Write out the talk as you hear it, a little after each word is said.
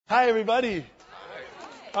Hi, everybody.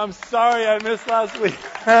 I'm sorry I missed last week.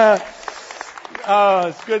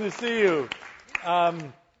 It's good to see you. I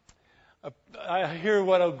hear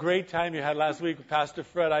what a great time you had last week with Pastor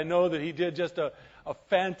Fred. I know that he did just a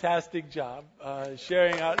fantastic job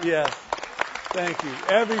sharing out. Yes, thank you.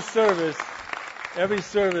 Every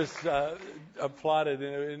service applauded,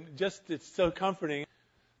 and just it's so comforting.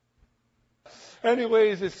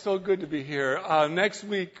 Anyways, it's so good to be here. Next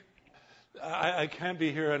week, I can't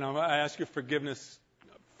be here, and I ask your forgiveness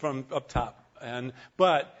from up top.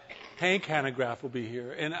 But Hank Hanegraaff will be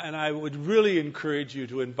here, and I would really encourage you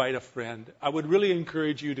to invite a friend. I would really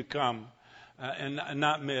encourage you to come and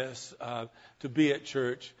not miss to be at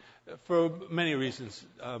church for many reasons.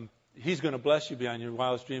 He's going to bless you beyond your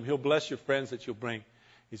wildest dream. He'll bless your friends that you'll bring.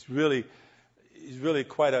 He's really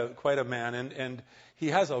quite a man, and he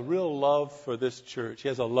has a real love for this church. He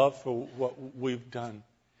has a love for what we've done.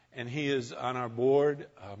 And he is on our board.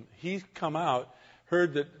 He's come out,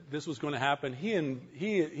 heard that this was going to happen.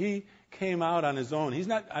 He came out on his own. He's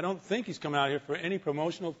not. I don't think he's coming out here for any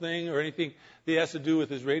promotional thing or anything that has to do with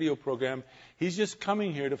his radio program. He's just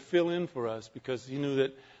coming here to fill in for us because he knew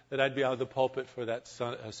that I'd be out of the pulpit for that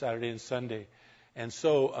Saturday and Sunday. And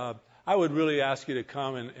so I would really ask you to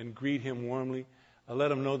come and greet him warmly.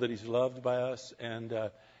 Let him know that he's loved by us, and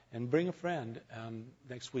bring a friend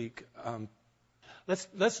next week. Let's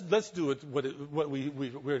do what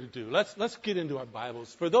we're to do. Let's get into our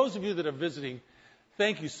Bibles. For those of you that are visiting,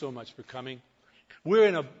 thank you so much for coming. We're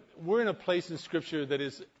in a place in Scripture that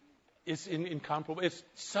is incomparable. It's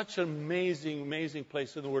such an amazing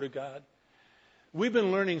place in the Word of God. We've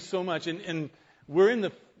been learning so much, and we're in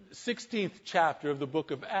the 16th chapter of the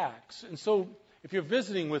book of Acts. And so, if you're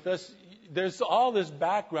visiting with us, there's all this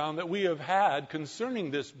background that we have had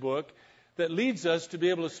concerning this book that leads us to be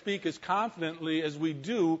able to speak as confidently as we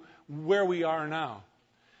do where we are now.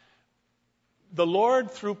 The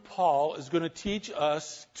Lord, through Paul, is going to teach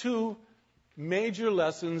us two major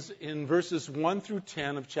lessons in verses 1 through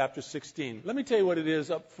 10 of chapter 16. Let me tell you what it is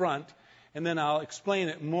up front, and then I'll explain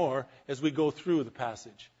it more as we go through the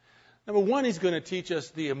passage. Number one, he's going to teach us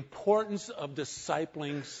the importance of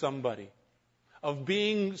discipling somebody, of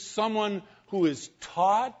being someone who is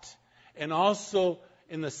taught and also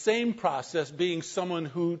in the same process, being someone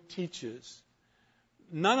who teaches.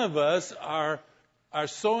 None of us are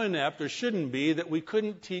so inept, or shouldn't be, that we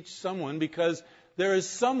couldn't teach someone, because there is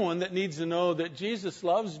someone that needs to know that Jesus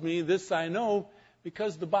loves me. This I know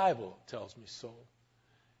because the Bible tells me so.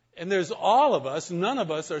 And there's all of us. None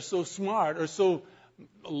of us are so smart or so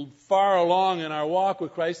far along in our walk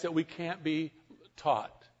with Christ that we can't be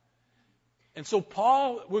taught. And so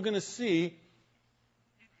Paul, we're going to see,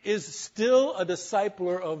 is still a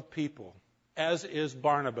discipler of people, as is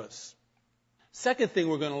Barnabas. Second thing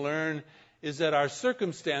we're going to learn is that our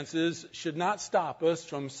circumstances should not stop us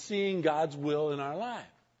from seeing God's will in our life.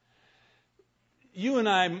 You and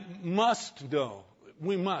I must know.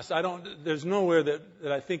 We must. There's nowhere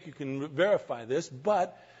that I think you can verify this,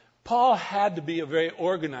 but Paul had to be a very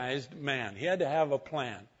organized man. He had to have a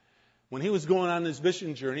plan. When he was going on his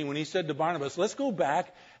mission journey, when he said to Barnabas, let's go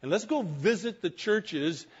back and let's go visit the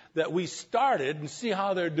churches that we started and see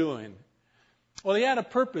how they're doing. Well, he had a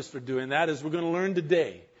purpose for doing that, as we're going to learn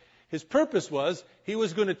today. His purpose was he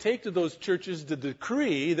was going to take to those churches the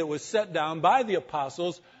decree that was set down by the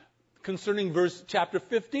apostles concerning chapter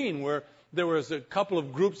 15, where there was a couple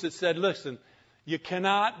of groups that said, listen, you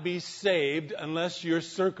cannot be saved unless you're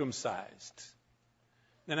circumcised.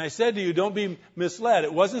 And I said to you, don't be misled.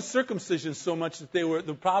 It wasn't circumcision so much that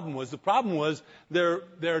the problem was. The problem was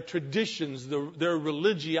their traditions, their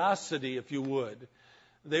religiosity, if you would.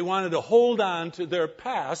 They wanted to hold on to their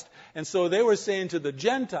past, and so they were saying to the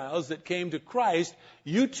Gentiles that came to Christ,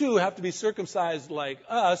 you too have to be circumcised like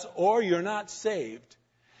us, or you're not saved.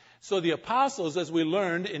 So the apostles, as we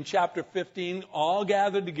learned in chapter 15, all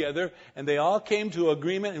gathered together, and they all came to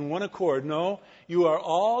agreement in one accord. No, you are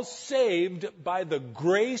all saved by the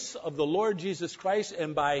grace of the Lord Jesus Christ,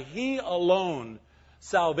 and by He alone.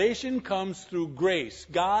 Salvation comes through grace,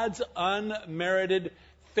 God's unmerited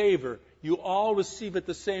favor. You all receive it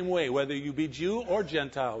the same way, whether you be Jew or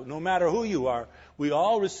Gentile. No matter who you are, we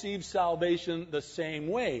all receive salvation the same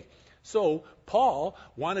way. So Paul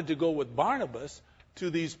wanted to go with Barnabas to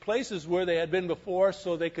these places where they had been before,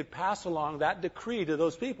 so they could pass along that decree to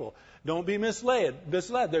those people. Don't be misled.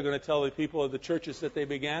 They're going to tell the people of the churches that they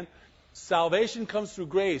began. Salvation comes through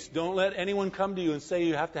grace. Don't let anyone come to you and say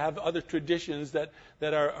you have to have other traditions that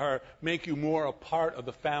are make you more a part of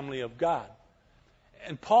the family of God.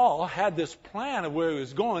 And Paul had this plan of where he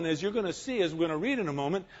was going. As you're going to see, as we're going to read in a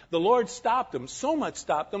moment, the Lord stopped him. So much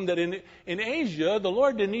stopped him that in Asia, the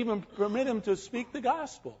Lord didn't even permit him to speak the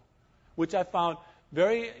gospel, which I found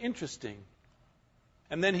very interesting.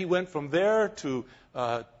 And then he went from there to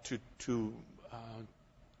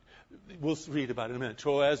we'll read about it in a minute,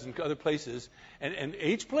 Troas and other places. And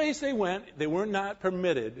each place they went, they were not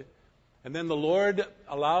permitted. And then the Lord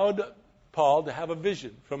allowed Paul to have a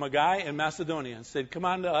vision from a guy in Macedonia and said, come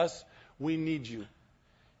on to us, we need you.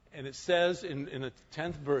 And it says in the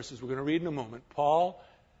 10th verse, as we're going to read in a moment, Paul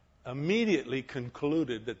immediately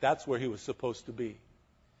concluded that that's where he was supposed to be.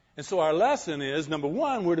 And so our lesson is, number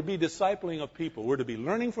one, we're to be discipling of people. We're to be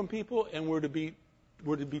learning from people, and we're to be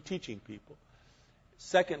teaching people.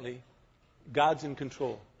 Secondly, God's in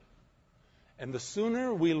control. And the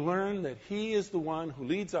sooner we learn that He is the one who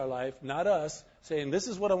leads our life, not us, saying, this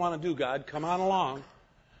is what I want to do, God, come on along.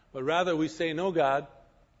 But rather we say, no, God,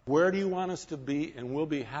 where do you want us to be? And we'll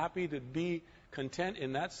be happy to be content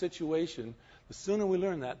in that situation. The sooner we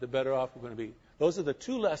learn that, the better off we're going to be. Those are the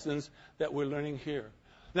two lessons that we're learning here.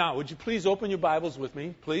 Now, would you please open your Bibles with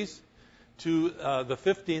me, please, to the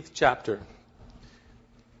 15th chapter.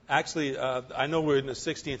 Actually, I know we're in the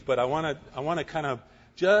 16th, but I want to kind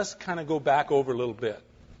of go back over a little bit.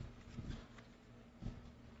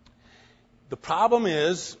 The problem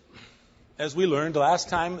is, as we learned last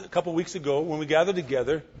time, a couple weeks ago, when we gathered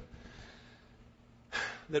together,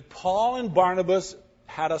 that Paul and Barnabas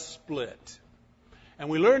had a split. And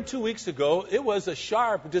we learned 2 weeks ago, it was a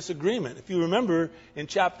sharp disagreement. If you remember, in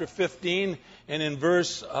chapter 15 and in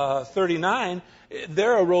verse 39,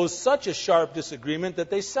 there arose such a sharp disagreement that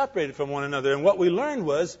they separated from one another. And what we learned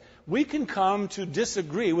was, we can come to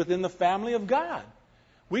disagree within the family of God.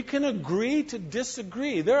 We can agree to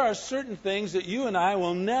disagree. There are certain things that you and I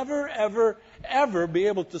will never, ever, ever be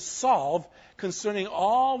able to solve concerning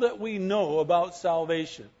all that we know about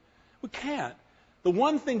salvation. We can't. The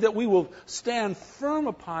one thing that we will stand firm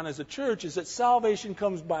upon as a church is that salvation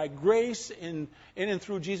comes by grace in and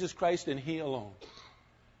through Jesus Christ and He alone.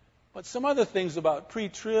 But some other things about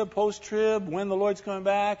pre-trib, post-trib, when the Lord's coming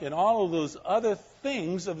back, and all of those other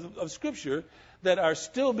things of Scripture that are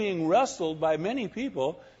still being wrestled by many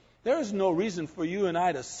people, there is no reason for you and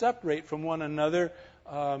I to separate from one another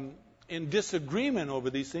in disagreement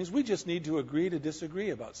over these things. We just need to agree to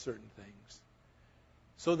disagree about certain things,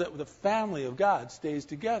 so that the family of God stays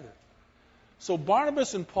together. So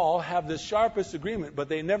Barnabas and Paul have this sharpest agreement, but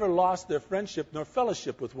they never lost their friendship nor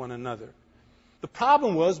fellowship with one another. The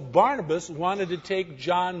problem was Barnabas wanted to take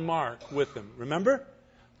John Mark with him. Remember?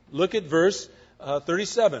 Look at verse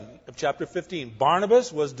 37 of chapter 15.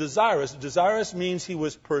 Barnabas was desirous. Desirous means he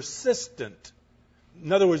was persistent.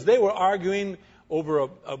 In other words, they were arguing over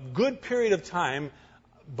a good period of time.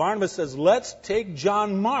 Barnabas says, let's take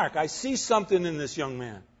John Mark. I see something in this young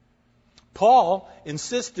man. Paul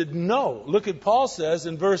insisted no. Look at Paul says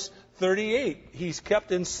in verse 38. He's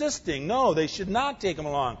kept insisting, no, they should not take him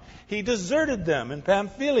along. He deserted them in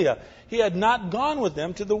Pamphylia. He had not gone with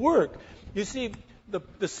them to the work. You see,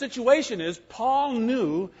 the situation is Paul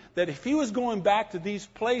knew that if he was going back to these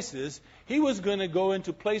places, he was going to go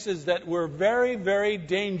into places that were very, very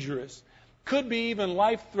dangerous. Could be even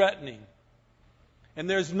life-threatening. And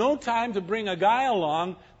there's no time to bring a guy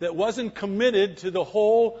along that wasn't committed to the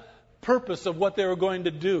whole purpose of what they were going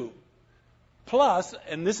to do. Plus,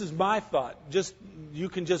 and this is my thought, you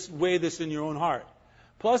can just weigh this in your own heart.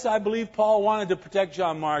 Plus, I believe Paul wanted to protect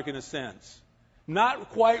John Mark in a sense.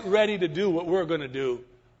 Not quite ready to do what we're going to do.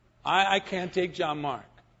 I can't take John Mark.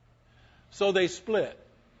 So they split.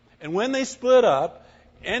 And when they split up,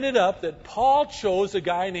 ended up that Paul chose a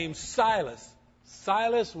guy named Silas.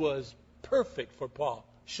 Silas was perfect for Paul.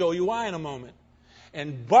 Show you why in a moment.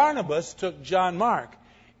 And Barnabas took John Mark.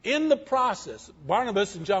 In the process,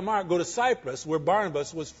 Barnabas and John Mark go to Cyprus, where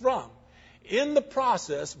Barnabas was from. In the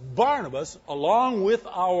process, Barnabas, along with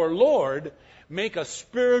our Lord, make a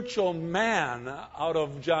spiritual man out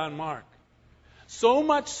of John Mark. So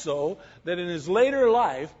much so that in his later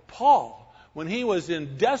life, Paul, when he was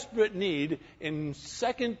in desperate need, in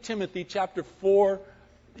 2 Timothy chapter 4,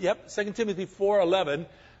 2 Timothy 4:11,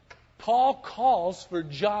 Paul calls for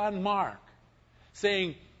John Mark,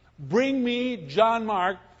 saying, bring me John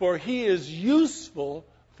Mark, for he is useful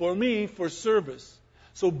for me for service.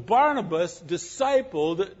 So Barnabas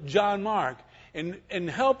discipled John Mark and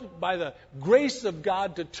helped by the grace of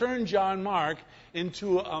God to turn John Mark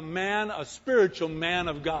into a spiritual man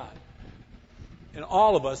of God. And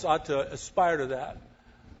all of us ought to aspire to that.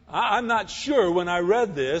 I'm not sure when I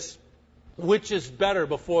read this which is better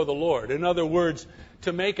before the Lord. In other words,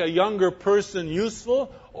 to make a younger person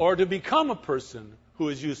useful or to become a person who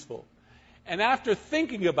is useful. And after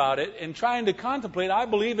thinking about it and trying to contemplate, I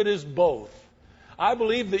believe it is both. I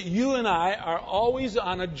believe that you and I are always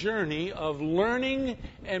on a journey of learning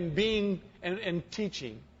and being and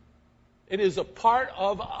teaching. It is a part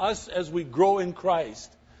of us as we grow in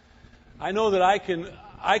Christ. I know that I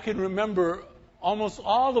can remember almost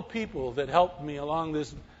all the people that helped me along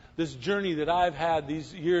this journey that I've had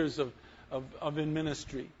these years of in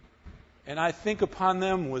ministry. And I think upon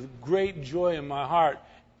them with great joy in my heart.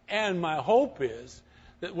 And my hope is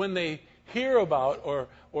that when they hear about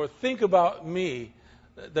or think about me,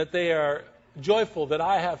 that they are joyful that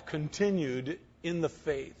I have continued in the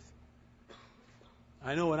faith.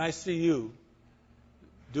 I know when I see you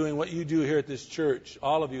doing what you do here at this church,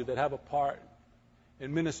 all of you that have a part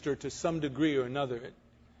and minister to some degree or another,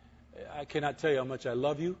 I cannot tell you how much I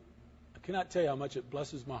love you. I cannot tell you how much it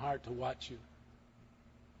blesses my heart to watch you.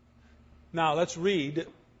 Now let's read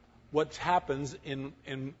what happens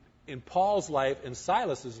in Paul's life and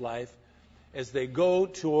Silas's life as they go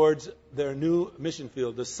towards their new mission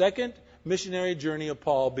field. The second missionary journey of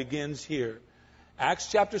Paul begins here. Acts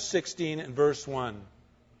chapter 16 and verse 1.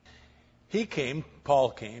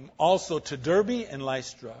 Paul came, also to Derbe and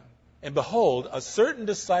Lystra. And behold, a certain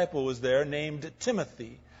disciple was there named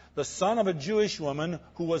Timothy, the son of a Jewish woman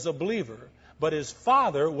who was a believer, but his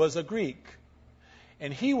father was a Greek.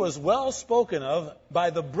 And he was well spoken of by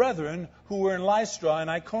the brethren who were in Lystra and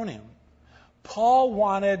Iconium. Paul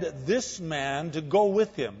wanted this man to go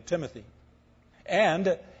with him, Timothy.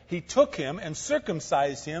 And he took him and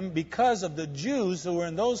circumcised him because of the Jews who were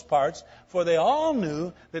in those parts, for they all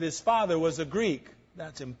knew that his father was a Greek.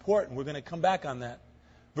 That's important. We're going to come back on that.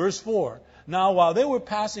 Verse 4. Now, while they were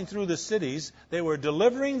passing through the cities, they were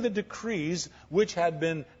delivering the decrees which had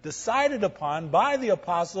been decided upon by the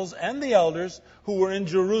apostles and the elders who were in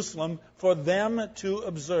Jerusalem for them to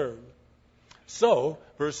observe. So,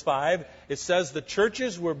 verse 5, it says the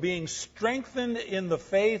churches were being strengthened in the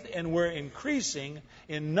faith and were increasing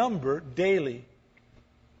in number daily.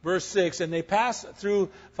 Verse 6, and they passed through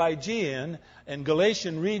Phrygian and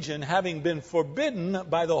Galatian region, having been forbidden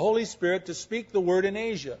by the Holy Spirit to speak the word in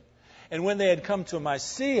Asia. And when they had come to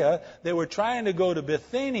Mysia, they were trying to go to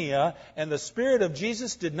Bithynia, and the Spirit of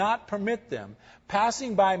Jesus did not permit them.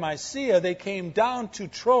 Passing by Mysia, they came down to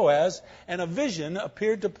Troas, and a vision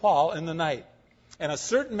appeared to Paul in the night. And a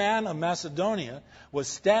certain man of Macedonia was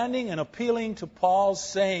standing and appealing to Paul,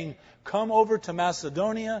 saying, Come over to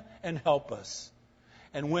Macedonia and help us.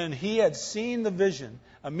 And when he had seen the vision,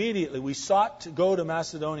 immediately we sought to go to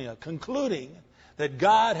Macedonia, concluding that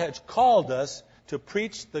God had called us to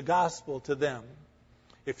preach the gospel to them.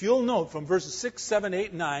 If you'll note from verses 6, 7, 8,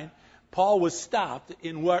 and 9, Paul was stopped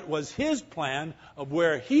in what was his plan of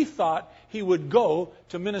where he thought he would go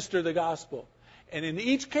to minister the gospel. And in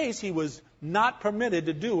each case, he was not permitted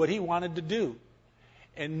to do what he wanted to do.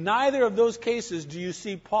 In neither of those cases do you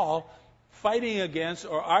see Paul fighting against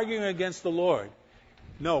or arguing against the Lord.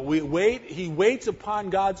 No, he waits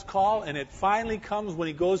upon God's call, and it finally comes when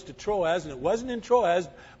he goes to Troas. And it wasn't in Troas,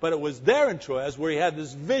 but it was there in Troas where he had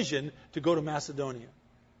this vision to go to Macedonia.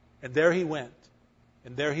 And there he went,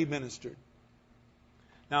 and there he ministered.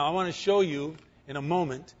 Now, I want to show you in a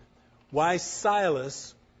moment why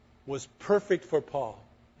Silas was perfect for Paul,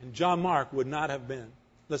 and John Mark would not have been.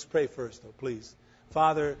 Let's pray first, though, please.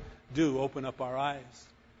 Father, do open up our eyes,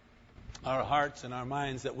 our hearts, and our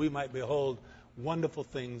minds, that we might behold wonderful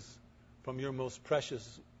things from your most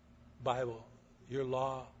precious Bible, your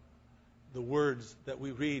law, the words that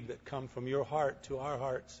we read that come from your heart to our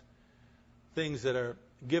hearts, things that are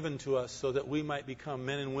given to us so that we might become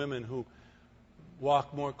men and women who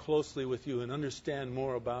walk more closely with you and understand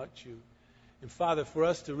more about you. And Father, for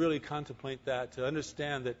us to really contemplate that, to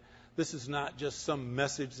understand that this is not just some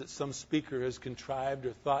message that some speaker has contrived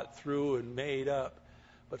or thought through and made up,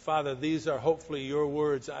 but Father, these are hopefully your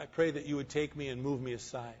words. I pray that you would take me and move me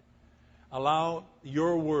aside. Allow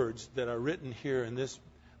your words that are written here in this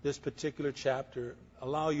particular chapter,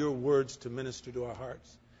 allow your words to minister to our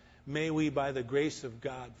hearts. May we, by the grace of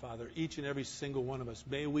God, Father, each and every single one of us,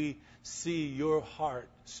 may we see your heart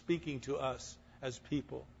speaking to us as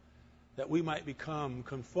people, that we might become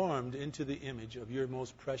conformed into the image of your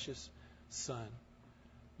most precious Son.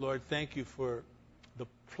 Lord, thank you for the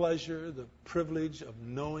pleasure, the privilege of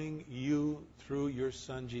knowing you through your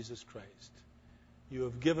Son, Jesus Christ. You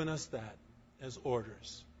have given us that as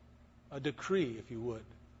orders, a decree, if you would,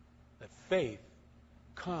 that faith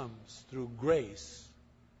comes through grace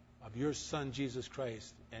of your Son, Jesus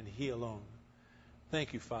Christ, and He alone.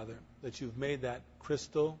 Thank you, Father, that you've made that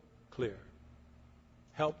crystal clear.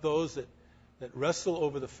 Help those that wrestle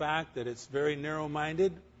over the fact that it's very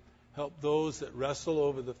narrow-minded. Help those that wrestle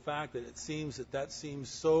over the fact that it seems that seems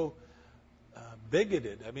so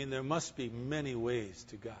bigoted. I mean, there must be many ways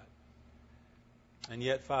to God. And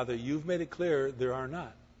yet, Father, you've made it clear there are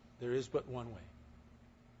not. There is but one way.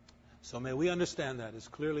 So may we understand that as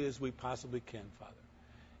clearly as we possibly can, Father.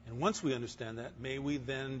 And once we understand that, may we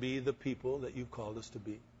then be the people that you've called us to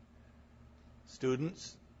be.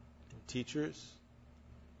 Students and teachers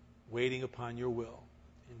waiting upon your will.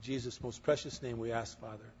 In Jesus' most precious name we ask,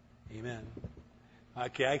 Father. Amen.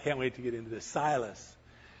 Okay, I can't wait to get into this. Silas.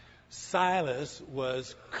 Silas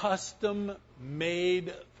was custom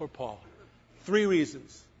made for Paul. 3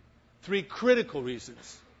 reasons. 3 critical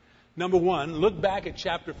reasons. Number 1, look back at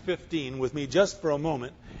chapter 15 with me just for a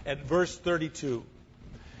moment at verse 32.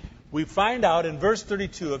 We find out in verse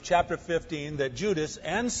 32 of chapter 15 that Judas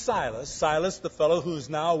and Silas the fellow who's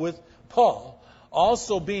now with Paul,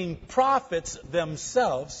 also being prophets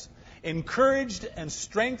themselves, encouraged and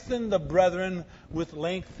strengthened the brethren with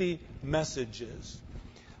lengthy messages.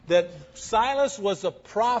 That Silas was a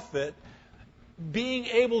prophet, being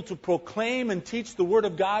able to proclaim and teach the Word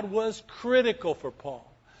of God was critical for Paul.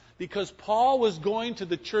 Because Paul was going to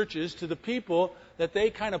the churches, to the people that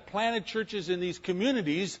they kind of planted churches in these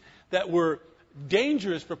communities that were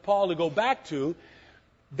dangerous for Paul to go back to.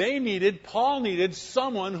 Paul needed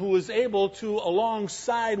someone who was able to,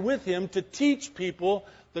 alongside with him, to teach people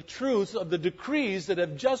the truth of the decrees that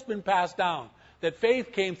have just been passed down. That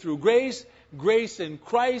faith came through grace, grace in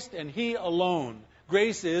Christ, and He alone.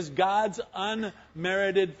 Grace is God's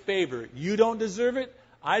unmerited favor. You don't deserve it.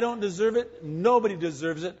 I don't deserve it. Nobody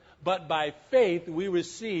deserves it. But by faith, we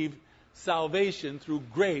receive salvation through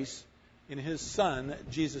grace in His Son,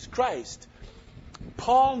 Jesus Christ.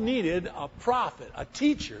 Paul needed a prophet, a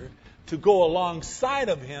teacher, to go alongside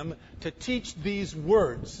of him to teach these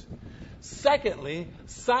words. Secondly,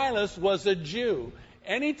 Silas was a Jew.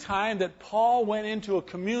 Any time that Paul went into a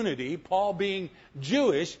community, Paul being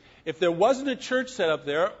Jewish, if there wasn't a church set up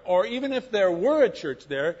there, or even if there were a church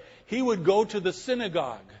there, he would go to the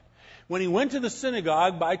synagogue. When he went to the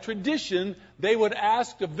synagogue, by tradition, they would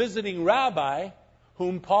ask a visiting rabbi,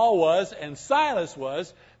 whom Paul was and Silas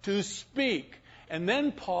was, to speak. And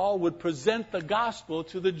then Paul would present the gospel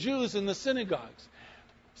to the Jews in the synagogues.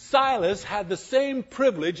 Silas had the same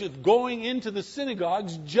privilege of going into the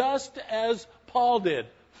synagogues just as Paul did.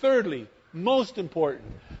 Thirdly, most important,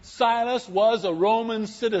 Silas was a Roman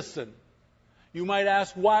citizen. You might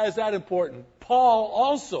ask, why is that important? Paul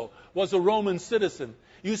also was a Roman citizen.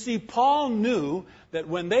 You see, Paul knew that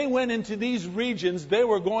when they went into these regions, they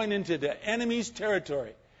were going into the enemy's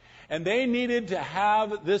territory. And they needed to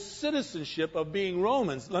have this citizenship of being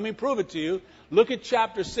Romans. Let me prove it to you. Look at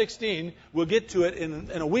chapter 16. We'll get to it in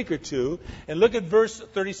a week or two. And look at verse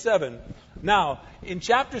 37. Now, in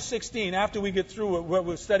chapter 16, after we get through what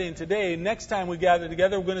we're studying today, next time we gather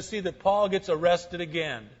together, we're going to see that Paul gets arrested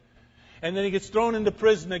again. And then he gets thrown into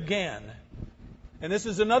prison again. And this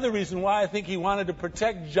is another reason why I think he wanted to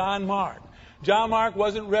protect John Mark. John Mark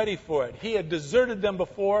wasn't ready for it. He had deserted them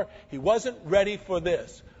before. He wasn't ready for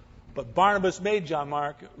this. But Barnabas made John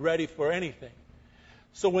Mark ready for anything.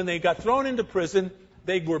 So when they got thrown into prison,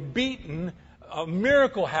 they were beaten. A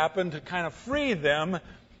miracle happened to kind of free them.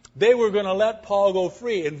 They were going to let Paul go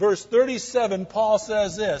free. In verse 37, Paul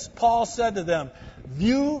says this. Paul said to them,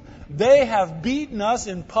 they have beaten us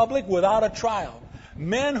in public without a trial.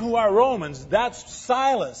 Men who are Romans, that's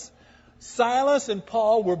Silas. Silas and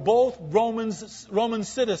Paul were both Roman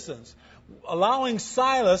citizens, allowing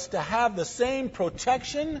Silas to have the same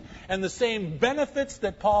protection and the same benefits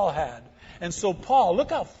that Paul had. And so Paul,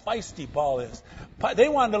 look how feisty Paul is. They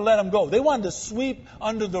wanted to let him go. They wanted to sweep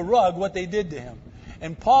under the rug what they did to him.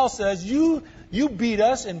 And Paul says, you beat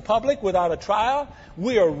us in public without a trial.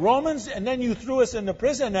 We are Romans, and then you threw us into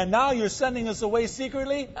prison, and now you're sending us away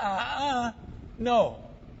secretly? No.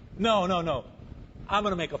 I'm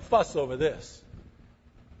going to make a fuss over this.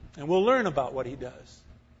 And we'll learn about what he does.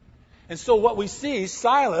 And so what we see,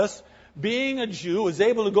 Silas, being a Jew, was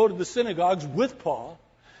able to go to the synagogues with Paul.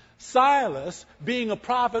 Silas, being a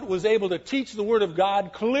prophet, was able to teach the Word of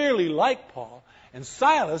God clearly like Paul. And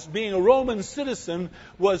Silas, being a Roman citizen,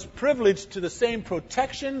 was privileged to the same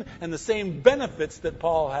protection and the same benefits that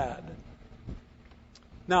Paul had.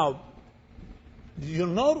 Now, you'll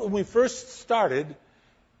note when we first started,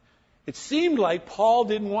 it seemed like Paul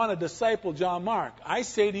didn't want to disciple John Mark. I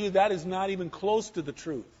say to you, that is not even close to the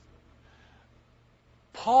truth.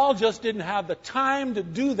 Paul just didn't have the time to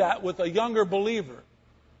do that with a younger believer.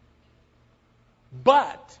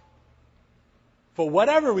 But, for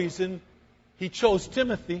whatever reason, he chose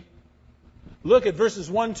Timothy. Look at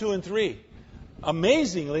verses 1, 2, and 3.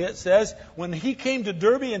 Amazingly, it says, when he came to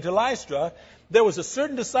Derbe and to Lystra, there was a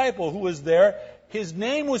certain disciple who was there. His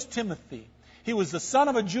name was Timothy. He was the son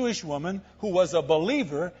of a Jewish woman who was a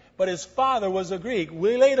believer, but his father was a Greek.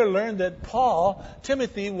 We later learned that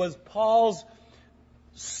Timothy was Paul's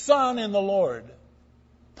son in the Lord.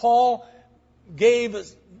 Paul gave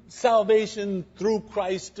salvation through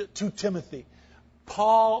Christ to Timothy.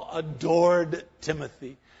 Paul adored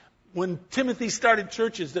Timothy. When Timothy started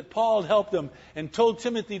churches that Paul helped him and told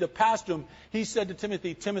Timothy to pastor them, he said to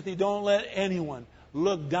Timothy, Timothy, don't let anyone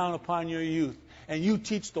look down upon your youth. And you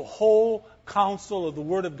teach the whole counsel of the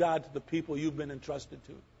Word of God to the people you've been entrusted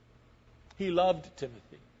to. He loved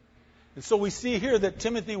Timothy. And so we see here that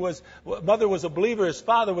Timothy's mother was a believer, his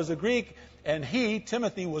father was a Greek, and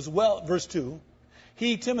Timothy, was verse 2,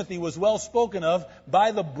 Timothy, was well spoken of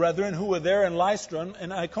by the brethren who were there in Lystra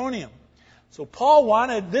and Iconium. So Paul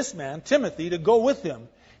wanted this man, Timothy, to go with him.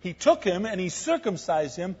 He took him and he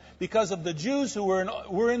circumcised him because of the Jews who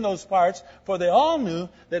were in those parts, for they all knew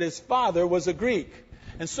that his father was a Greek.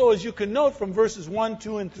 And so as you can note from verses 1,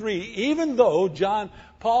 2, and 3, even though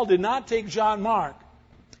Paul did not take John Mark,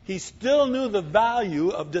 he still knew the value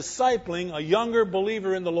of discipling a younger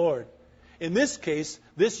believer in the Lord. In this case,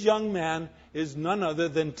 this young man is none other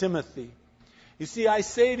than Timothy. You see, I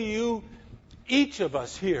say to you, each of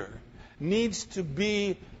us here needs to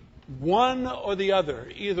be one or the other,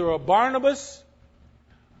 either a Barnabas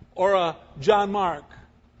or a John Mark,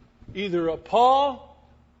 either a Paul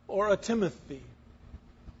or a Timothy.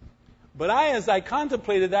 But as I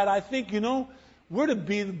contemplated that, I think, we're to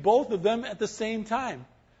be both of them at the same time.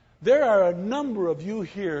 There are a number of you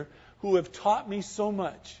here who have taught me so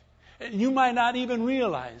much. And you might not even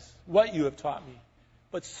realize what you have taught me.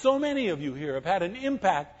 But so many of you here have had an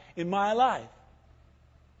impact in my life.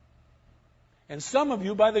 And some of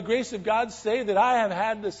you, by the grace of God, say that I have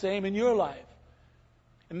had the same in your life.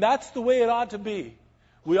 And that's the way it ought to be.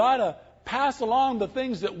 We ought to pass along the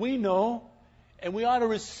things that we know, and we ought to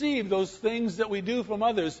receive those things that we do from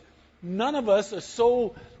others. None of us are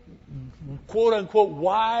so, quote unquote,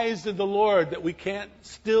 wise in the Lord that we can't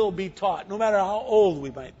still be taught, no matter how old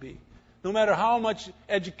we might be, no matter how much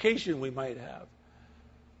education we might have.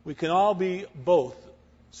 We can all be both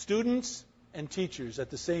students and teachers at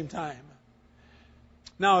the same time.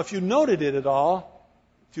 Now, if you noted it at all,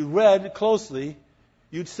 if you read closely,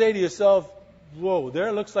 you'd say to yourself, whoa,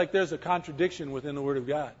 there looks like there's a contradiction within the Word of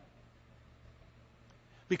God.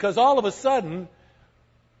 Because all of a sudden,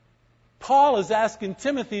 Paul is asking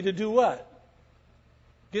Timothy to do what?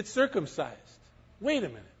 Get circumcised. Wait a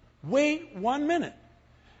minute. Wait 1 minute.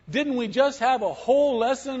 Didn't we just have a whole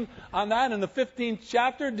lesson on that in the 15th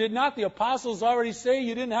chapter? Did not the apostles already say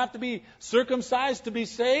you didn't have to be circumcised to be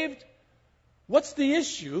saved? What's the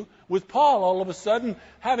issue with Paul all of a sudden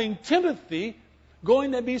having Timothy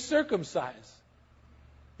going to be circumcised?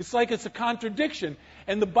 It's like it's a contradiction.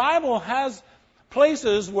 And the Bible has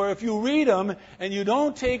places where if you read them and you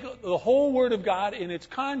don't take the whole Word of God in its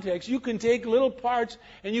context, you can take little parts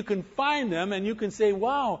and you can find them and you can say,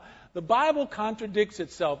 wow, the Bible contradicts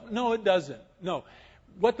itself. No, it doesn't. No.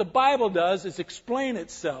 What the Bible does is explain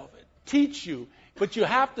itself, teach you. But you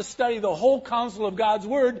have to study the whole counsel of God's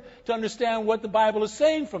Word to understand what the Bible is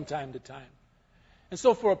saying from time to time. And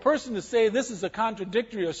so for a person to say this is a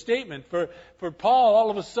contradictory statement, for Paul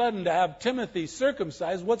all of a sudden to have Timothy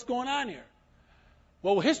circumcised, what's going on here?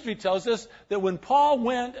 Well, history tells us that when Paul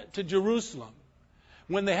went to Jerusalem,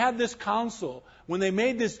 when they had this council, when they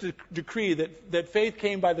made this decree that faith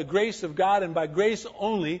came by the grace of God and by grace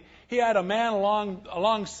only, he had a man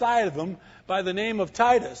alongside of him by the name of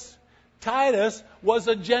Titus. Titus was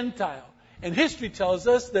a Gentile. And history tells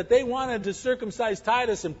us that they wanted to circumcise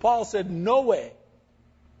Titus, and Paul said, no way.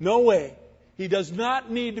 No way. He does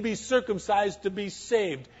not need to be circumcised to be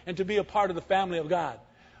saved and to be a part of the family of God.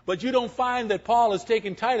 But you don't find that Paul has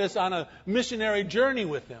taken Titus on a missionary journey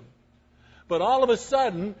with him. But all of a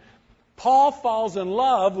sudden, Paul falls in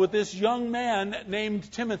love with this young man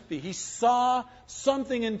named Timothy. He saw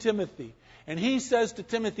something in Timothy. And he says to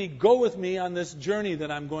Timothy, go with me on this journey that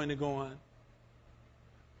I'm going to go on.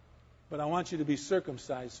 But I want you to be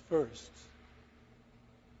circumcised first.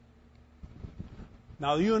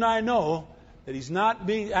 Now, you and I know that he's not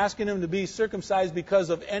asking him to be circumcised because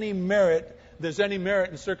of any merit. There's any merit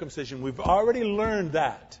in circumcision. We've already learned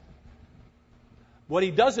that. What he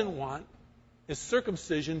doesn't want is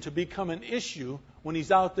circumcision to become an issue when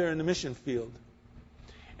he's out there in the mission field.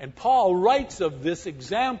 And Paul writes of this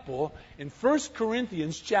example in 1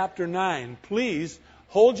 Corinthians chapter 9. Please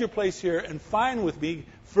hold your place here and find with me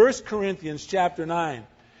 1 Corinthians chapter 9.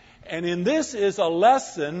 And in this is a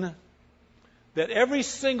lesson that every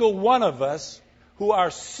single one of us who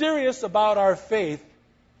are serious about our faith,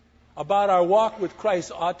 about our walk with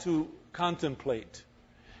Christ, ought to contemplate.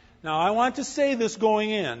 Now, I want to say this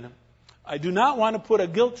going in. I do not want to put a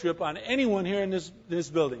guilt trip on anyone here in this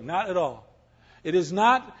building. Not at all. It is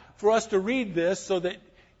not for us to read this so that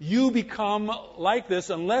you become like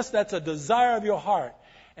this unless that's a desire of your heart.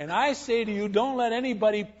 And I say to you, don't let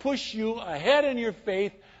anybody push you ahead in your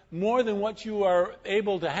faith more than what you are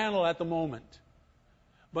able to handle at the moment.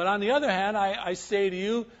 But on the other hand, I say to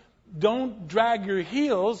you, don't drag your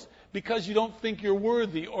heels because you don't think you're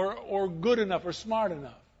worthy or good enough or smart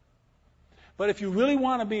enough. But if you really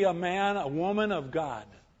want to be a man, a woman of God,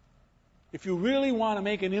 if you really want to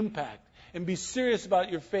make an impact and be serious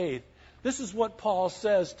about your faith, this is what Paul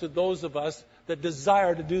says to those of us that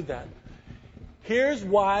desire to do that. Here's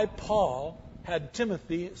why Paul had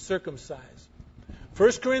Timothy circumcised.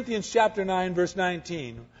 1 Corinthians chapter 9, verse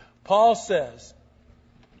 19, Paul says,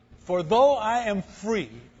 "For though I am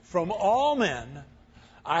free from all men,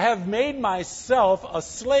 I have made myself a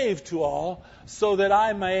slave to all, so that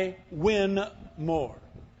I may win more."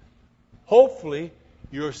 Hopefully,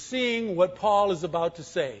 you're seeing what Paul is about to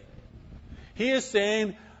say. He is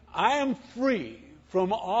saying, I am free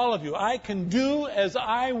from all of you. I can do as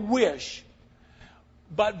I wish.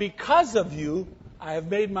 But because of you, I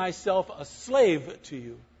have made myself a slave to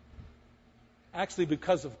you. Actually,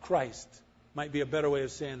 because of Christ might be a better way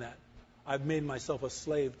of saying that. I've made myself a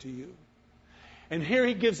slave to you. And here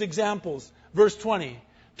he gives examples. Verse 20,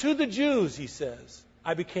 to the Jews, he says,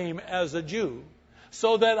 I became as a Jew,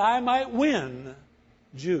 so that I might win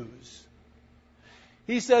Jews.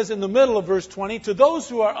 He says in the middle of verse 20, to those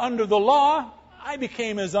who are under the law, I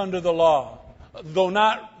became as under the law, though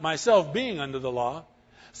not myself being under the law,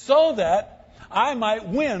 so that I might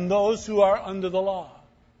win those who are under the law.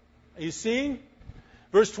 Are you seeing?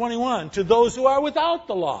 Verse 21, to those who are without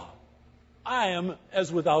the law, I am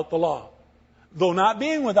as without the law, though not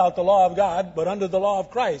being without the law of God, but under the law of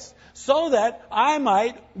Christ, so that I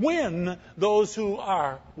might win those who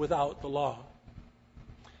are without the law.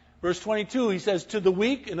 Verse 22, he says, to the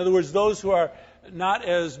weak, in other words, those who are not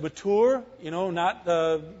as mature, not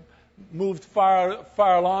moved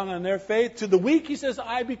far along in their faith. To the weak, he says,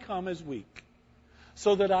 I become as weak,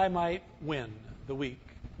 so that I might win the weak.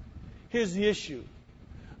 Here's the issue.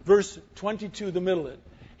 Verse 22, the middle of it.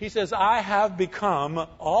 He says, I have become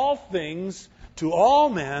all things to all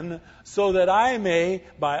men, so that I may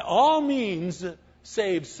by all means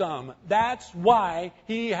save some. That's why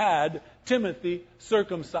he had Timothy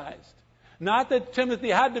circumcised. Not that Timothy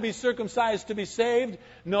had to be circumcised to be saved.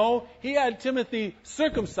 No, he had Timothy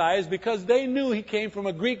circumcised because they knew he came from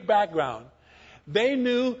a Greek background. They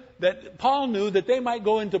knew that, Paul knew that they might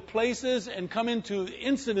go into places and come into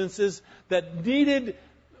incidences that needed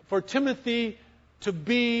for Timothy to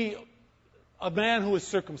be a man who was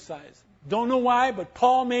circumcised. Don't know why, but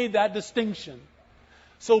Paul made that distinction.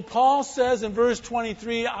 So Paul says in verse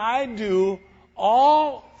 23, I do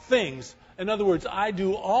all things. In other words, I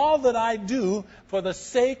do all that I do for the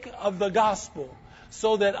sake of the gospel,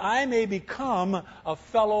 so that I may become a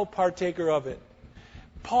fellow partaker of it.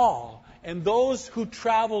 Paul and those who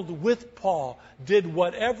traveled with Paul did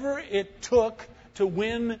whatever it took to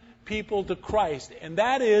win people to Christ. And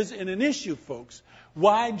that is an issue, folks.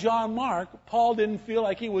 Why John Mark, Paul didn't feel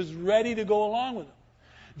like he was ready to go along with him.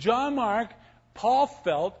 John Mark, Paul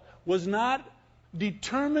felt, was not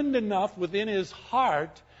determined enough within his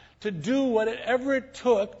heart to do whatever it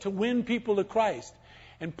took to win people to Christ.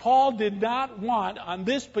 And Paul did not want, on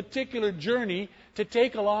this particular journey, to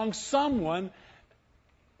take along someone.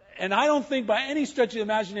 And I don't think by any stretch of the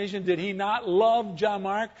imagination did he not love John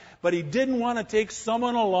Mark, but he didn't want to take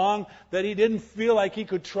someone along that he didn't feel like he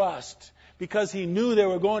could trust, because he knew they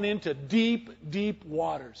were going into deep, deep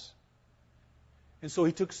waters. And so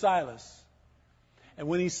he took Silas. And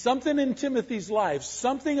when he's something in Timothy's life,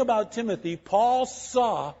 something about Timothy, Paul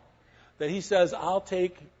saw that he says, I'll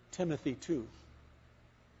take Timothy too.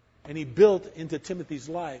 And he built into Timothy's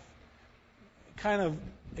life kind of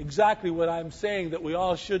exactly what I'm saying that we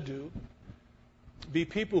all should do. Be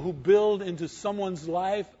people who build into someone's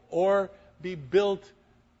life or be built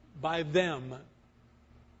by them.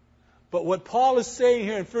 But what Paul is saying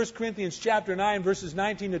here in 1 Corinthians chapter 9, verses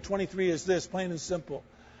 19 to 23 is this, plain and simple.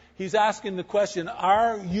 He's asking the question,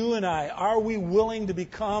 are you and I, are we willing to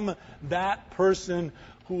become that person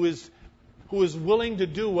who is willing to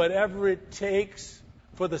do whatever it takes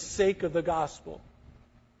for the sake of the gospel?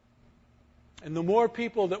 And the more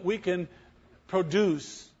people that we can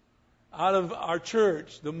produce out of our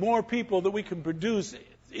church, the more people that we can produce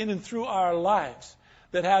in and through our lives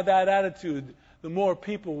that have that attitude, the more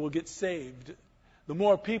people will get saved. the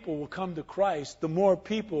more people will come to Christ, the more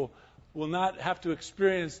people will not have to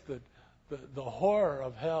experience the horror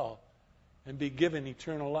of hell and be given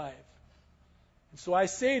eternal life. And so I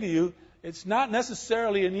say to you, it's not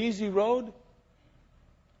necessarily an easy road,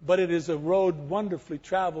 but it is a road wonderfully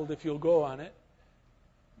traveled if you'll go on it.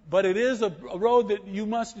 But it is a road that you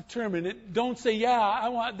must determine. Don't say, yeah, I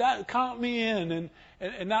want that, count me in,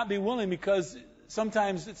 and not be willing, because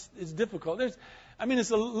sometimes it's difficult. It's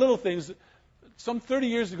the little things. Some 30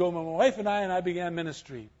 years ago, when my wife and I began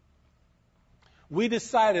ministry, we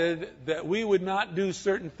decided that we would not do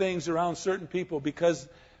certain things around certain people because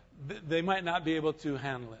they might not be able to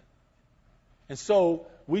handle it. And so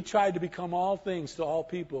we tried to become all things to all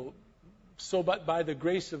people, so but by the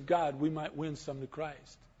grace of God, we might win some to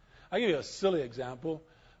Christ. I'll give you a silly example,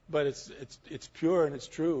 but it's pure and it's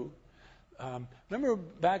true. Remember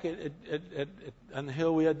back on the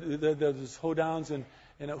hill, we had those hoedowns,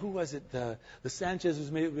 and who was it? The Sanchez's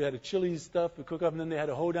made. We had a chili stuff to cook up, and then they had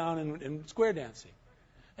a hoedown and square dancing.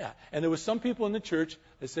 Yeah, and there were some people in the church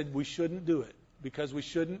that said we shouldn't do it because we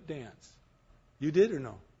shouldn't dance. You did or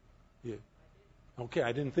no? You. Okay,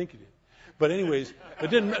 I didn't think you did. But anyways,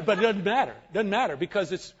 it doesn't matter. It doesn't matter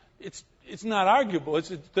because it's not arguable.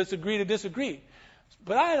 Let's agree to disagree.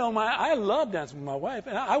 But I love dancing with my wife,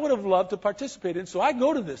 and I would have loved to participate in it. So I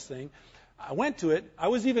go to this thing. I went to it. I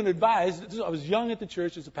was even advised. I was young at the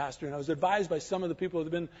church as a pastor, and I was advised by some of the people that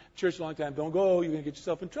have been in church a long time, don't go, you're going to get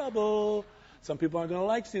yourself in trouble. Some people aren't going to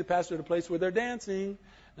like to see the pastor at a place where they're dancing.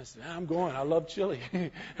 And I said, I'm going. I love chili.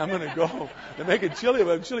 I'm going to go. They're making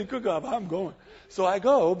chili cook-off. I'm going. So I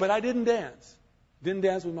go, but I didn't dance. Didn't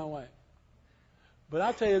dance with my wife. But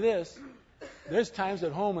I'll tell you this. There's times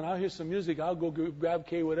at home, and I'll hear some music. I'll go grab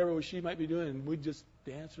Kay, whatever she might be doing, and we just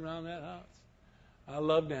dance around that house. I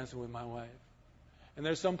love dancing with my wife. And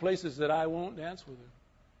there's some places that I won't dance with her.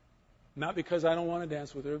 Not because I don't want to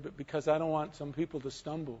dance with her, but because I don't want some people to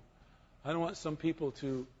stumble. I don't want some people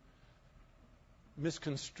to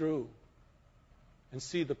misconstrue and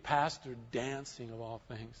see the pastor dancing of all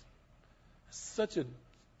things. It's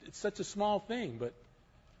such a small thing, but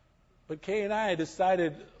Kay and I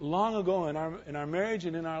decided long ago in our marriage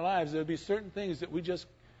and in our lives there would be certain things that we just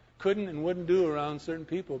couldn't and wouldn't do around certain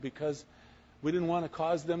people because we didn't want to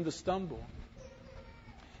cause them to stumble.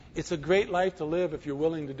 It's a great life to live if you're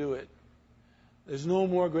willing to do it. There's no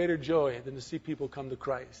more greater joy than to see people come to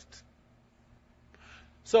Christ.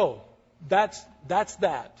 So, that's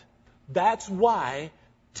that. That's why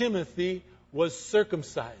Timothy was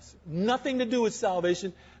circumcised. Nothing to do with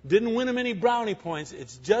salvation. Didn't win him any brownie points.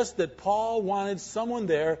 It's just that Paul wanted someone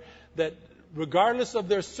there that, regardless of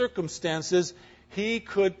their circumstances, he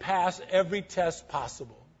could pass every test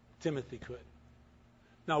possible. Timothy could.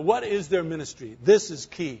 Now, what is their ministry? This is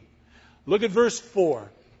key. Look at verse 4.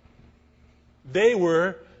 They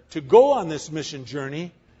were to go on this mission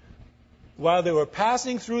journey while they were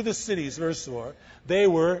passing through the cities, verse 4. They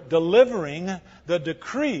were delivering the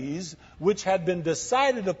decrees which had been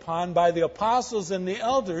decided upon by the apostles and the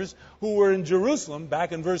elders who were in Jerusalem,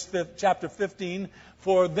 back in chapter 15,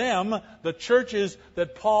 for them, the churches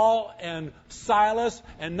that Paul and Silas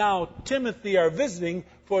and now Timothy are visiting,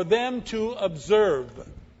 for them to observe.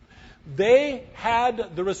 They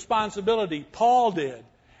had the responsibility, Paul did,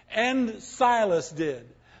 and Silas did.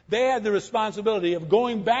 They had the responsibility of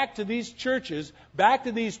going back to these churches, back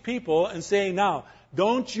to these people, and saying, now,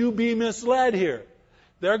 don't you be misled here.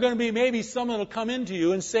 There are going to be maybe someone will come into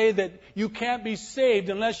you and say that you can't be saved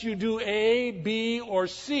unless you do A, B, or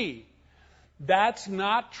C. That's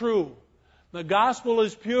not true. The gospel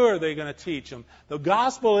is pure, they're going to teach them. The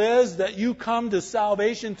gospel is that you come to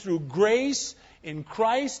salvation through grace in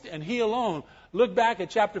Christ and He alone. Look back at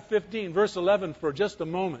chapter 15, verse 11 for just a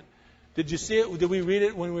moment. Did you see it? Did we read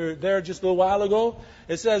it when we were there just a little while ago?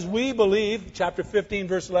 It says, we believe, chapter 15,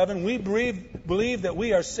 verse 11, we believe that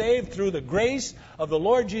we are saved through the grace of the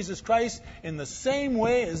Lord Jesus Christ in the same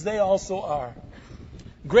way as they also are.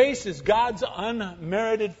 Grace is God's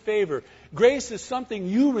unmerited favor. Grace is something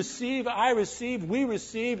you receive, I receive, we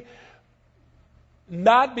receive,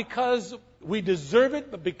 not because we deserve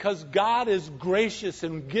it, but because God is gracious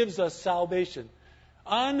and gives us salvation.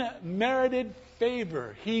 Unmerited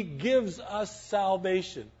favor. He gives us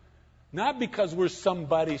salvation. Not because we're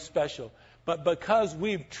somebody special, but because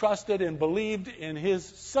we've trusted and believed in His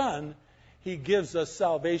Son, He gives us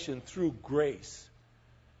salvation through grace.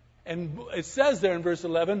 And it says there in verse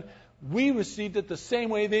 11, we received it the same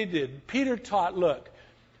way they did. Peter taught, look,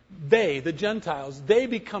 they, the Gentiles, they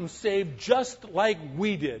become saved just like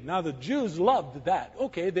we did. Now the Jews loved that.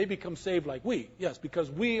 Okay, they become saved like we. Yes,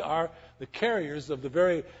 because we are the carriers of the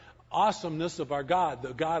very awesomeness of our God,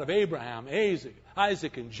 the God of Abraham,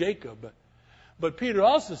 Isaac, and Jacob. But Peter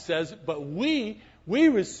also says, but we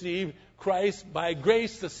receive Christ by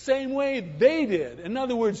grace the same way they did. In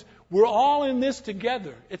other words, we're all in this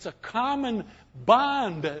together. It's a common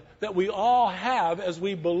bond that we all have as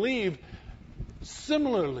we believe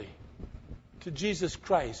similarly to Jesus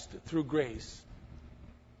Christ through grace.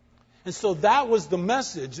 And so that was the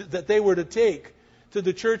message that they were to take to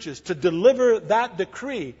the churches, to deliver that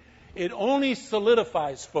decree. It only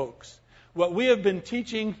solidifies, folks, what we have been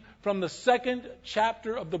teaching from the 2nd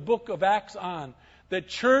chapter of the book of Acts on. That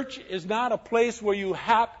church is not a place where you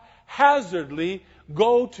haphazardly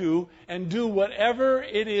go to and do whatever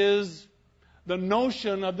it is the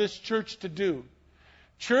notion of this church to do.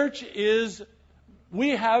 Church is,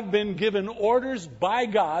 we have been given orders by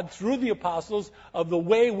God through the apostles of the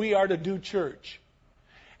way we are to do church.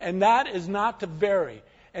 And that is not to vary.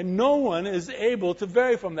 And no one is able to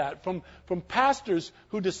vary from that. From pastors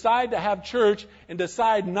who decide to have church and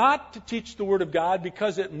decide not to teach the Word of God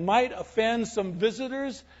because it might offend some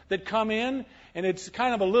visitors that come in, and it's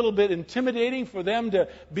kind of a little bit intimidating for them to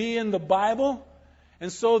be in the Bible.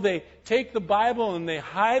 And so they take the Bible and they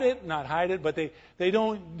not hide it, but they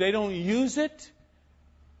don't use it.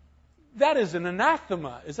 That is an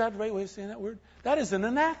anathema. Is that the right way of saying that word? That is an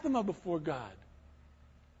anathema before God.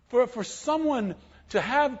 For someone to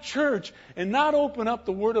have church and not open up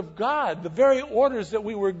the Word of God, the very orders that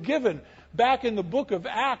we were given back in the book of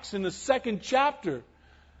Acts in the 2nd chapter.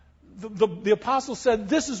 The apostle said,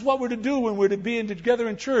 this is what we're to do when we're to be together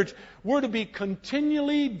in church. We're to be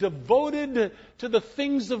continually devoted to the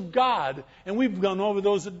things of God. And we've gone over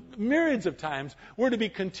those myriads of times. We're to be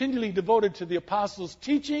continually devoted to the apostles'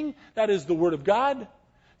 teaching, that is the Word of God,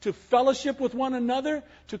 to fellowship with one another,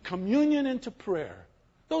 to communion, and to prayer.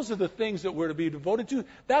 Those are the things that we're to be devoted to.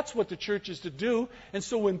 That's what the church is to do. And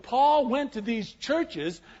so when Paul went to these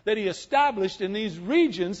churches that he established in these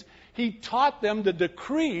regions, he taught them the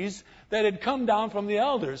decrees that had come down from the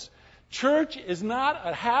elders. Church is not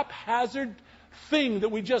a haphazard thing that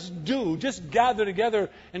we just do, just gather together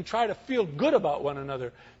and try to feel good about one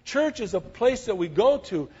another. Church is a place that we go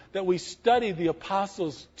to, that we study the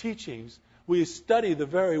apostles' teachings. We study the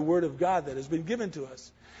very Word of God that has been given to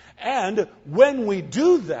us. And when we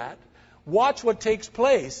do that, watch what takes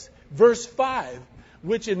place. Verse 5,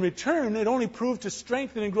 which in return, it only proved to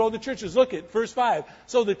strengthen and grow the churches. Look at verse 5.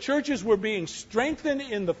 So the churches were being strengthened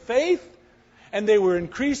in the faith, and they were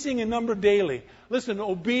increasing in number daily. Listen,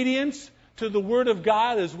 obedience to the Word of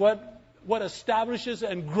God is what establishes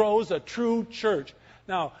and grows a true church.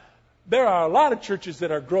 Now, there are a lot of churches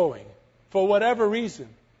that are growing for whatever reason.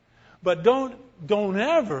 But don't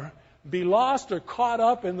ever be lost or caught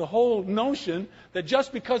up in the whole notion that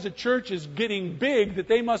just because a church is getting big that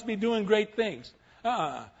they must be doing great things.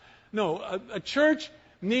 No, a church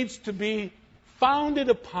needs to be founded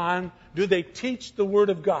upon, do they teach the Word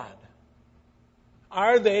of God?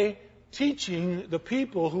 Are they teaching the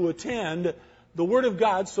people who attend the Word of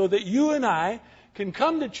God so that you and I can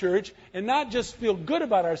come to church and not just feel good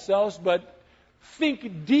about ourselves, but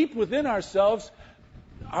think deep within ourselves,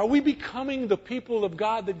 are we becoming the people of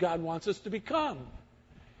God that God wants us to become?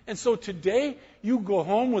 And so today, you go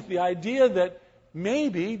home with the idea that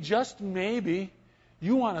maybe, just maybe,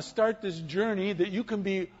 you want to start this journey that you can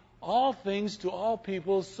be all things to all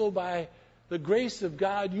people, so by the grace of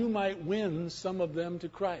God, you might win some of them to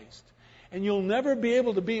Christ. And you'll never be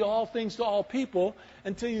able to be all things to all people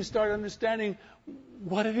until you start understanding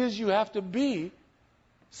what it is you have to be,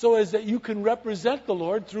 so as that you can represent the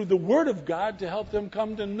Lord through the Word of God to help them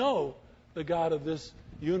come to know the God of this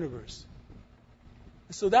universe.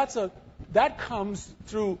 So that comes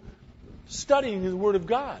through studying the Word of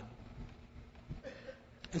God.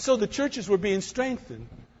 And so the churches were being strengthened.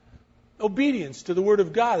 Obedience to the Word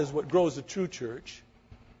of God is what grows a true church.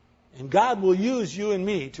 And God will use you and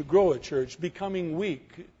me to grow a church, becoming weak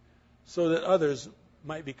so that others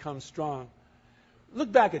might become strong. Look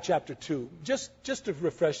back at chapter 2, just to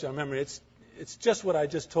refresh our memory. It's just what I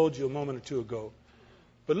just told you a moment or two ago.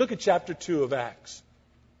 But look at chapter 2 of Acts.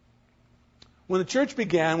 When the church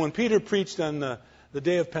began, when Peter preached on the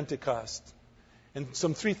day of Pentecost, and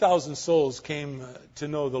some 3,000 souls came to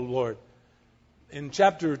know the Lord. In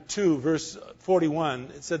chapter 2, verse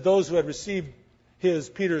 41, it said those who had received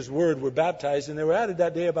Peter's word were baptized, and there were added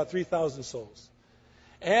that day about 3,000 souls.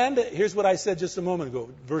 And here's what I said just a moment ago,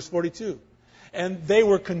 verse 42. And they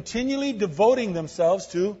were continually devoting themselves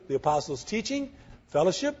to the apostles' teaching,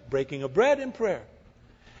 fellowship, breaking of bread, and prayer.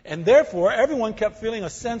 And therefore, everyone kept feeling a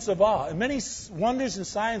sense of awe. And many wonders and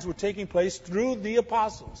signs were taking place through the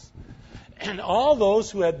apostles. And all those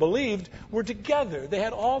who had believed were together. They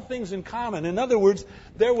had all things in common. In other words,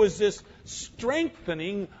 there was this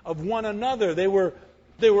strengthening of one another. They were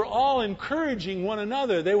all encouraging one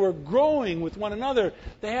another. They were growing with one another.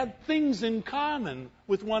 They had things in common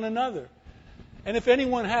with one another. And if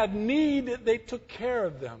anyone had need, they took care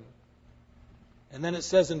of them. And then it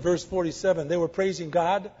says in verse 47, they were praising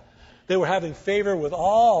God. They were having favor with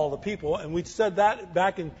all the people. And we said that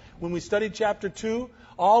back when we studied chapter 2.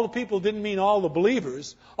 All the people didn't mean all the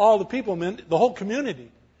believers. All the people meant the whole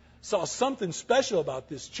community. Saw something special about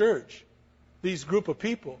this church, these group of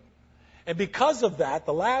people. And because of that,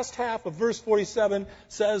 the last half of verse 47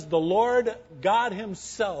 says the Lord God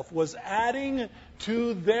Himself was adding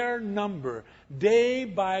to their number day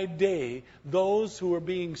by day those who were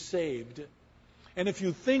being saved. And if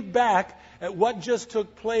you think back at what just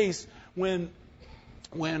took place when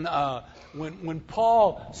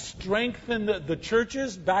Paul strengthened the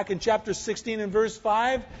churches back in chapter 16 and verse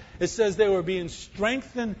 5, it says they were being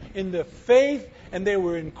strengthened in the faith and they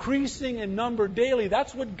were increasing in number daily.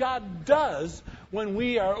 That's what God does when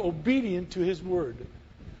we are obedient to His Word,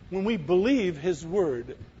 when we believe His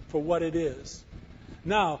Word for what it is.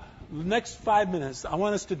 Now, the next 5 minutes, I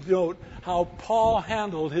want us to note how Paul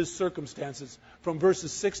handled his circumstances from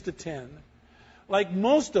verses 6 to 10. Like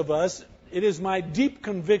most of us, it is my deep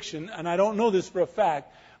conviction, and I don't know this for a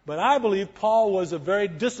fact, but I believe Paul was a very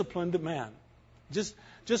disciplined man.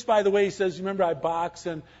 Just by the way he says, remember, I box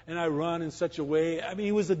and I run in such a way. I mean,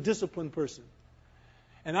 he was a disciplined person.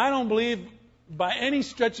 And I don't believe by any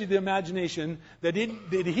stretch of the imagination that he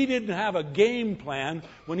didn't have a game plan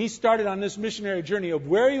when he started on this missionary journey of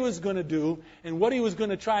where he was going to do and what he was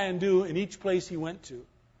going to try and do in each place he went to.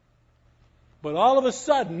 But all of a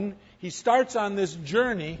sudden, he starts on this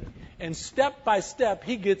journey, and step by step,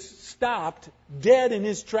 he gets stopped dead in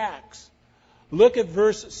his tracks. Look at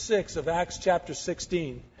verse 6 of Acts chapter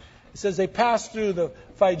 16. It says, they passed through the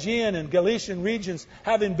Phrygian and Galatian regions,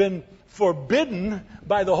 having been forbidden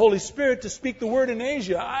by the Holy Spirit to speak the word in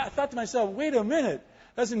Asia. I thought to myself, wait a minute.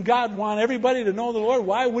 Doesn't God want everybody to know the Lord?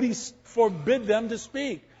 Why would He forbid them to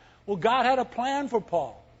speak? Well, God had a plan for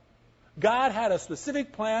Paul. God had a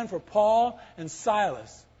specific plan for Paul and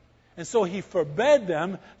Silas. And so He forbade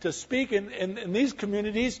them to speak in these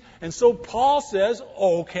communities. And so Paul says,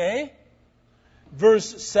 okay.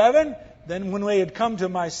 Verse 7, then when they had come to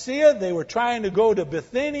Mysia, they were trying to go to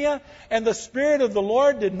Bithynia, and the Spirit of the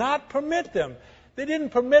Lord did not permit them. They didn't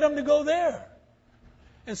permit them to go there.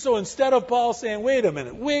 And so instead of Paul saying, wait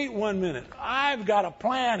 1 minute, I've got a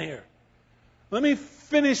plan here. Let me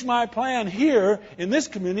finish my plan here in this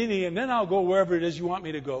community, and then I'll go wherever it is you want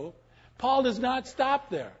me to go. Paul does not stop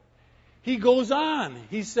there. He goes on.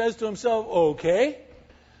 He says to himself, okay.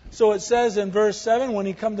 So it says in verse 7, when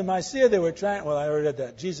he come to Mysia, they were trying, well, I already read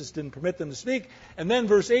that. Jesus didn't permit them to speak. And then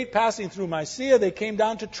verse 8, passing through Mysia, they came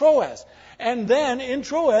down to Troas. And then in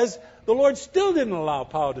Troas, the Lord still didn't allow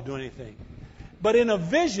Paul to do anything. But in a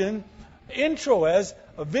vision, in Troas,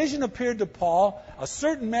 a vision appeared to Paul, a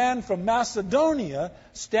certain man from Macedonia,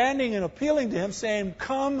 standing and appealing to him, saying,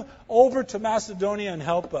 come over to Macedonia and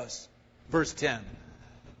help us. Verse 10.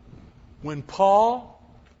 When Paul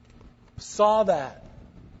saw that,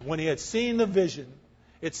 when he had seen the vision,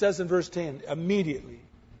 it says in verse 10, immediately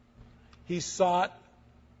he sought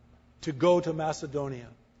to go to Macedonia,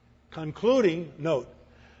 concluding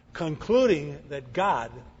that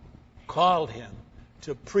God called him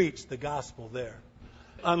to preach the gospel there.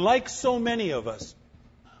 Unlike so many of us,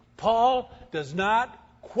 Paul does not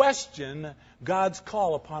question God's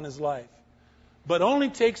call upon his life, but only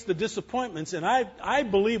takes the disappointments. And I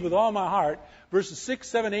believe with all my heart, verses 6,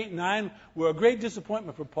 7, 8, and 9 were a great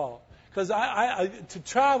disappointment for Paul. Because to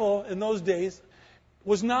travel in those days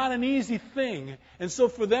was not an easy thing. And so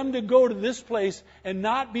for them to go to this place and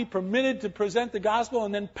not be permitted to present the gospel,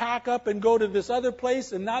 and then pack up and go to this other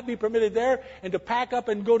place and not be permitted there, and to pack up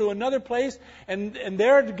and go to another place and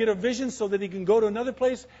there to get a vision so that he can go to another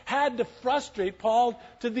place, had to frustrate Paul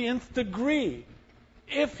to the nth degree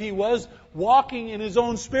if he was walking in his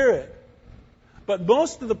own spirit. But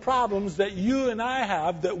most of the problems that you and I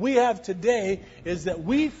have, that we have today, is that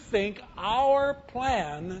we think our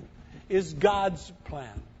plan is God's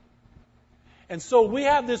plan. And so we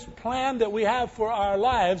have this plan that we have for our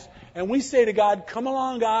lives, and we say to God, come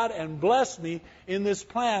along, God, and bless me in this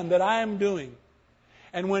plan that I am doing.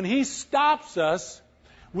 And when He stops us,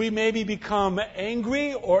 we maybe become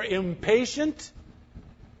angry or impatient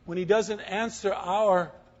when He doesn't answer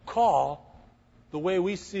our call the way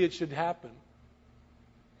we see it should happen.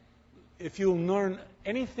 If you'll learn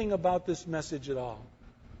anything about this message at all,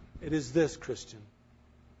 it is this, Christian.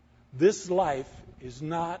 This life is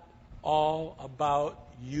not all about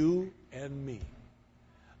you and me.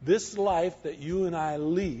 This life that you and I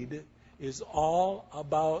lead is all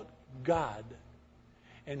about God.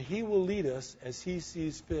 And He will lead us as He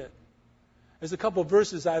sees fit. There's a couple of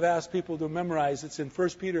verses I've asked people to memorize. It's in 1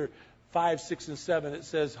 Peter 5, 6, and 7. It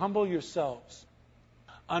says, humble yourselves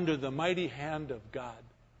under the mighty hand of God,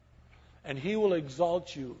 and He will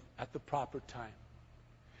exalt you at the proper time.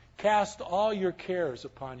 Cast all your cares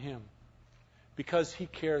upon Him, because He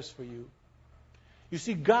cares for you. You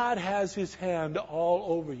see, God has His hand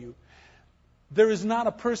all over you. There is not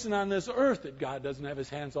a person on this earth that God doesn't have His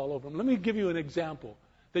hands all over him. Let me give you an example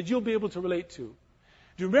that you'll be able to relate to.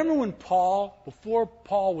 Do you remember when Paul, before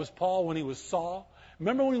Paul was Paul, when he was Saul?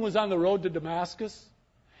 Remember when he was on the road to Damascus?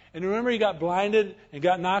 And remember he got blinded and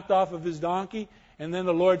got knocked off of his donkey? And then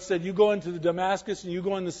the Lord said, you go into the Damascus and you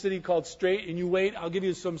go in the city called Straight and you wait. I'll give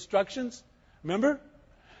you some instructions. Remember?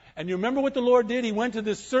 And you remember what the Lord did? He went to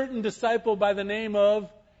this certain disciple by the name of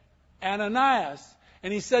Ananias.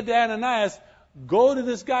 And He said to Ananias, go to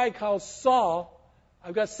this guy called Saul.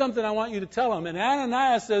 I've got something I want you to tell him. And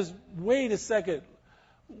Ananias says, wait a second.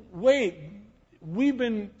 Wait. We've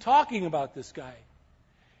been talking about this guy.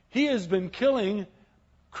 He has been killing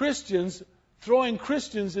Christians, throwing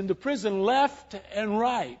Christians into prison left and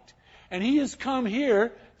right. And he has come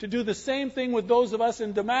here to do the same thing with those of us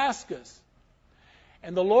in Damascus.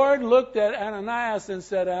 And the Lord looked at Ananias and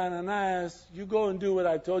said, Ananias, you go and do what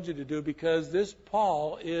I told you to do, because this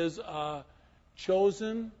Paul is a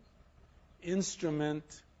chosen instrument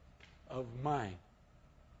of mine.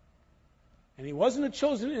 And he wasn't a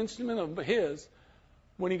chosen instrument of his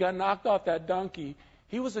when he got knocked off that donkey.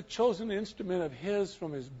 He was a chosen instrument of his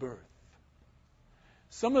from his birth.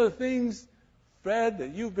 Some of the things, Fred,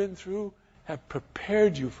 that you've been through have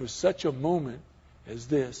prepared you for such a moment as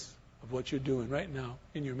this, of what you're doing right now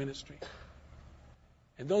in your ministry.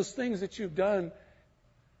 And those things that you've done,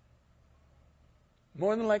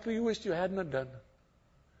 more than likely you wished you hadn't have done them.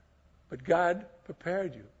 But God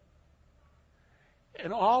prepared you.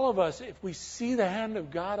 And all of us, if we see the hand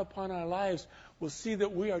of God upon our lives, will see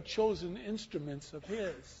that we are chosen instruments of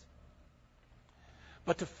His.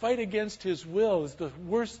 But to fight against His will is the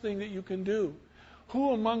worst thing that you can do.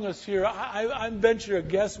 Who among us here, I venture a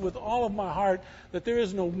guess with all of my heart that there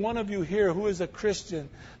is no one of you here who is a Christian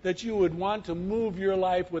that you would want to move your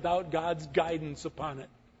life without God's guidance upon it.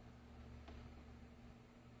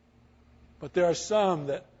 But there are some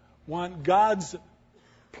that want God's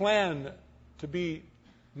plan to be,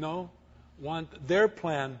 want their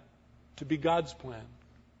plan to be God's plan.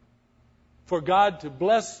 For God to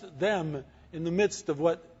bless them in the midst of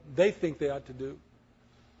what they think they ought to do.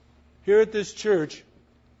 Here at this church,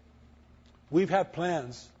 we've had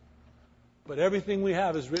plans, but everything we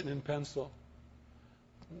have is written in pencil.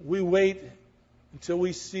 We wait until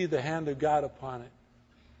we see the hand of God upon it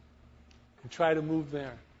and try to move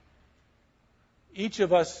there. Each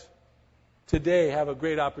of us today have a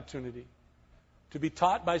great opportunity to be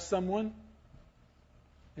taught by someone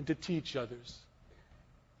and to teach others.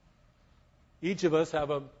 Each of us have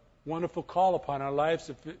a wonderful call upon our lives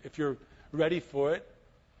if you're ready for it.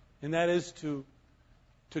 And that is to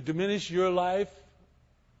diminish your life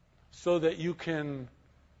so that you can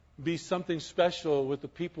be something special with the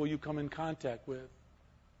people you come in contact with.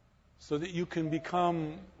 So that you can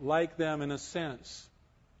become like them in a sense,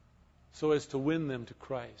 so as to win them to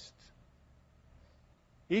Christ.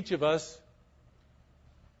 Each of us,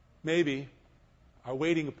 maybe, are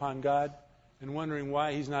waiting upon God and wondering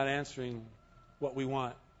why He's not answering what we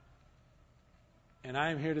want. And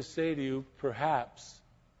I am here to say to you, perhaps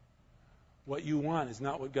what you want is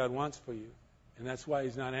not what God wants for you. And that's why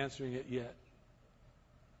He's not answering it yet.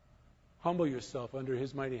 Humble yourself under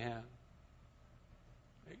His mighty hand.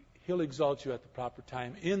 He'll exalt you at the proper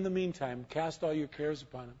time. In the meantime, cast all your cares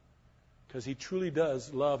upon Him, because He truly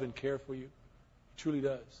does love and care for you. He truly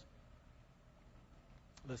does.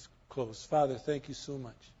 Let's close. Father, thank you so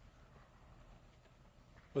much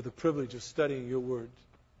for the privilege of studying your word.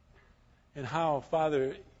 And how,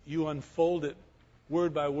 Father, you unfold it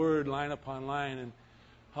word by word, line upon line, and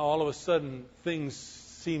how all of a sudden things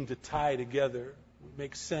seem to tie together,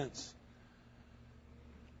 make sense.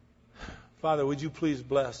 Father, would you please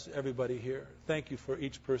bless everybody here? Thank you for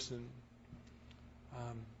each person.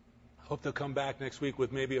 I hope they'll come back next week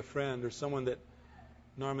with maybe a friend or someone that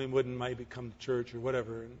normally wouldn't maybe come to church or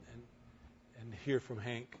whatever and hear from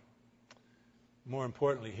Hank. More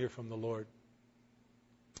importantly, hear from the Lord.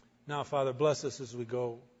 Now, Father, bless us as we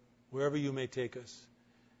go, wherever you may take us.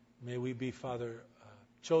 May we be, Father,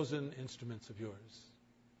 chosen instruments of yours,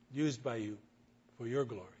 used by you for your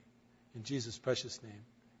glory. In Jesus' precious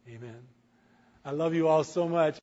name, amen. I love you all so much.